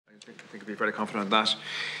I think I'd be very confident on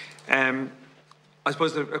that. I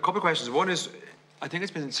suppose there are a couple of questions. One is, I think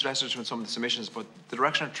it's been suggested from some of the submissions, but the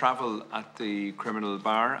direction of travel at the criminal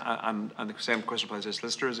bar, and the same question applies to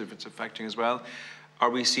solicitors, if it's affecting as well.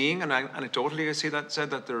 Are we seeing, and anecdotally I see that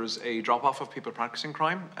said that there's a drop-off of people practicing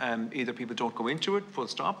crime? Either people don't go into it, full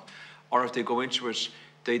stop, or if they go into it,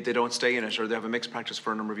 they don't stay in it, or they have a mixed practice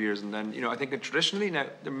for a number of years. And then, I think that traditionally now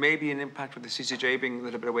there may be an impact with the CCJ being a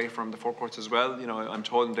little bit away from the forecourts as well. I'm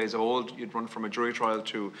told in days of old you'd run from a jury trial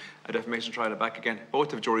to a defamation trial and back again.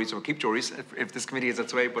 Both have juries, or keep juries if this committee is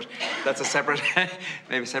its way, but that's a separate,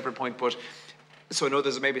 maybe a separate point. But so I know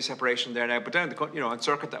there's maybe a separation there now, but down the on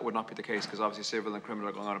circuit that would not be the case, because obviously civil and criminal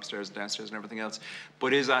are going on upstairs and downstairs and everything else.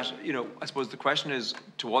 But is that, I suppose the question is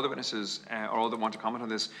to all the witnesses or all that want to comment on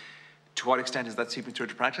this, to what extent is that seeping through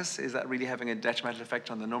to practice? Is that really having a detrimental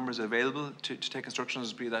effect on the numbers available to take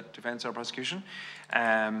instructions, be that defence or prosecution?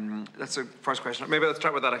 That's the first question. Maybe let's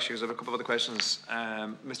start with that, actually, because I have a couple of other questions.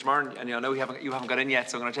 Mr. Morrin, and I know you haven't got in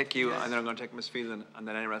yet, so I'm going to take you, yes, and then I'm going to take Ms. Phelan, and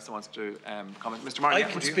then anyone else that wants to comment. Mr. Morrin, I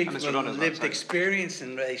can speak from lived experience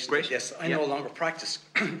in relation to this. I no longer practice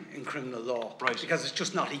in criminal law, right, because it's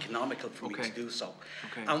just not economical for me to do so.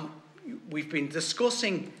 Okay. We've been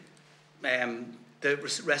discussing the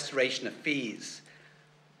restoration of fees.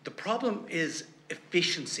 The problem is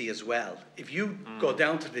efficiency as well. If you go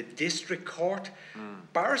down to the district court,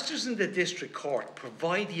 barristers in the district court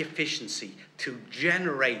provide the efficiency to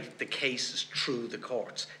generate the cases through the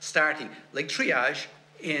courts, starting like triage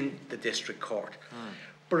in the district court.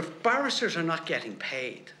 But if barristers are not getting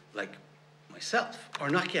paid, like myself,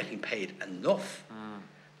 or not getting paid enough,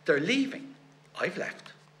 they're leaving. I've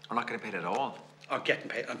left. Or not getting paid at all. Or getting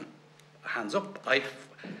paid. Hands up, I've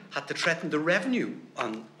had to threaten the revenue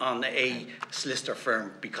on a solicitor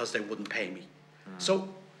firm because they wouldn't pay me. So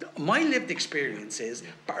my lived experience is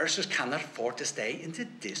barristers cannot afford to stay in the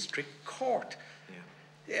district court.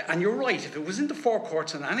 And you're right, if it was in the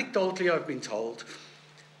forecourts, and anecdotally I've been told,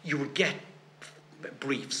 you would get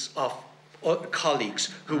briefs of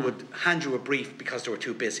colleagues who would hand you a brief because they were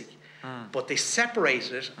too busy. But they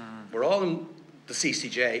separated it, we're all in the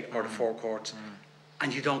CCJ or the forecourts,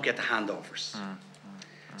 and you don't get the handovers.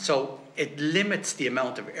 So it limits the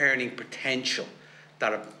amount of earning potential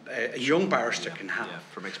that a young barrister can have.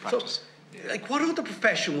 For mixed practice. So, like, what other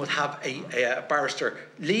profession would have a barrister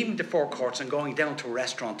leaving the forecourts and going down to a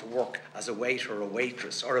restaurant to work as a waiter or a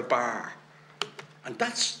waitress or a bar? And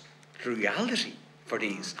that's the reality for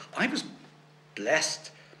these. I was blessed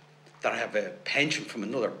that I have a pension from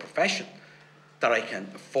another profession, that I can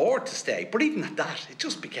afford to stay. But even at that, it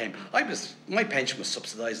just became, my pension was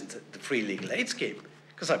subsidising the free legal aid scheme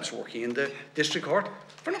because I was working in the district court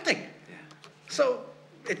for nothing. So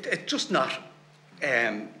it's just not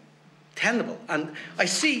tenable. And I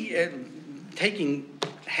see, taking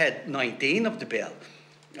head 19 of the bill,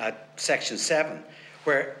 section 7,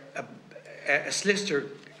 where a solicitor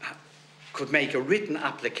could make a written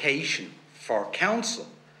application for counsel.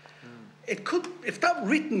 It could, if that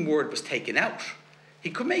written word was taken out,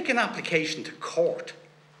 he could make an application to court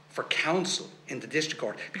for counsel in the district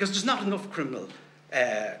court, because there's not enough criminal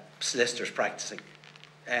solicitors practicing.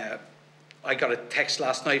 I got a text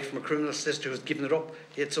last night from a criminal solicitor who's given it up.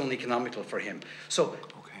 It's uneconomical for him. So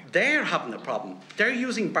they're having a problem. They're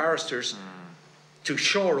using barristers to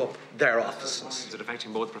shore up their offices. Is it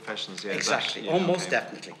affecting both professions? Yeah, exactly. Most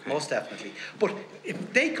definitely. Most definitely. But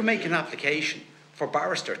if they could make an application for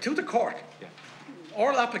barrister to the court,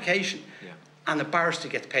 oral application, and the barrister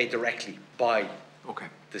gets paid directly by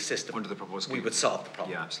the system, under the proposed scheme, we would solve the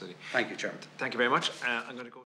problem. Yeah, absolutely. Thank you, Chairman. Thank you very much. I'm going to go